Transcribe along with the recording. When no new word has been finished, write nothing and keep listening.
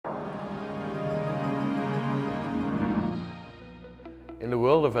In the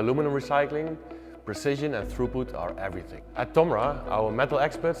world of aluminum recycling, precision and throughput are everything. At TOMRA, our metal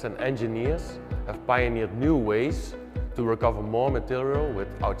experts and engineers have pioneered new ways to recover more material with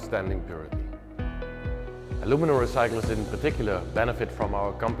outstanding purity. Aluminum recyclers in particular benefit from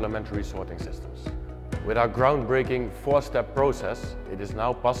our complementary sorting systems. With our groundbreaking 4-step process, it is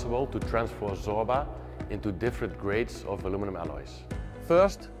now possible to transfer Zorba into different grades of aluminum alloys.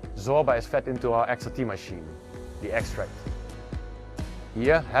 First, Zorba is fed into our XRT machine, the X-TRACT.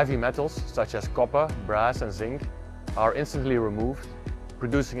 Here, heavy metals such as copper, brass and zinc are instantly removed,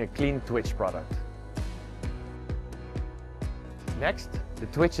 producing a clean twitch product. Next, the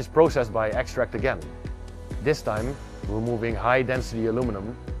twitch is processed by X-TRACT again, this time removing high-density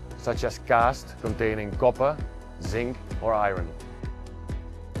aluminum such as cast containing copper, zinc or iron.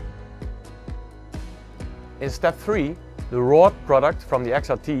 In step 3, the wrought product from the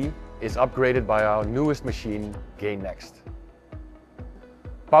XRT is upgraded by our newest machine, GAINnext.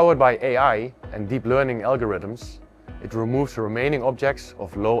 Powered by AI and deep learning algorithms, it removes the remaining objects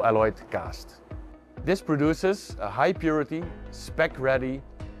of low alloyed cast. This produces a high purity, spec-ready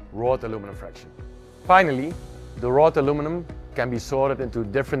wrought aluminum fraction. Finally, the wrought aluminum can be sorted into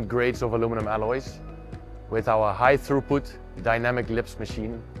different grades of aluminum alloys with our high throughput Dynamic LIBS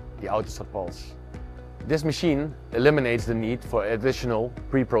machine, the AUTOSORT PULSE. This machine eliminates the need for additional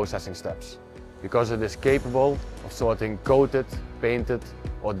pre-processing steps because it is capable of sorting coated, painted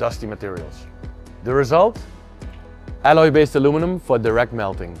or dusty materials. The result? Alloy-based aluminum for direct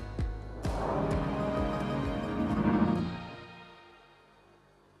melting.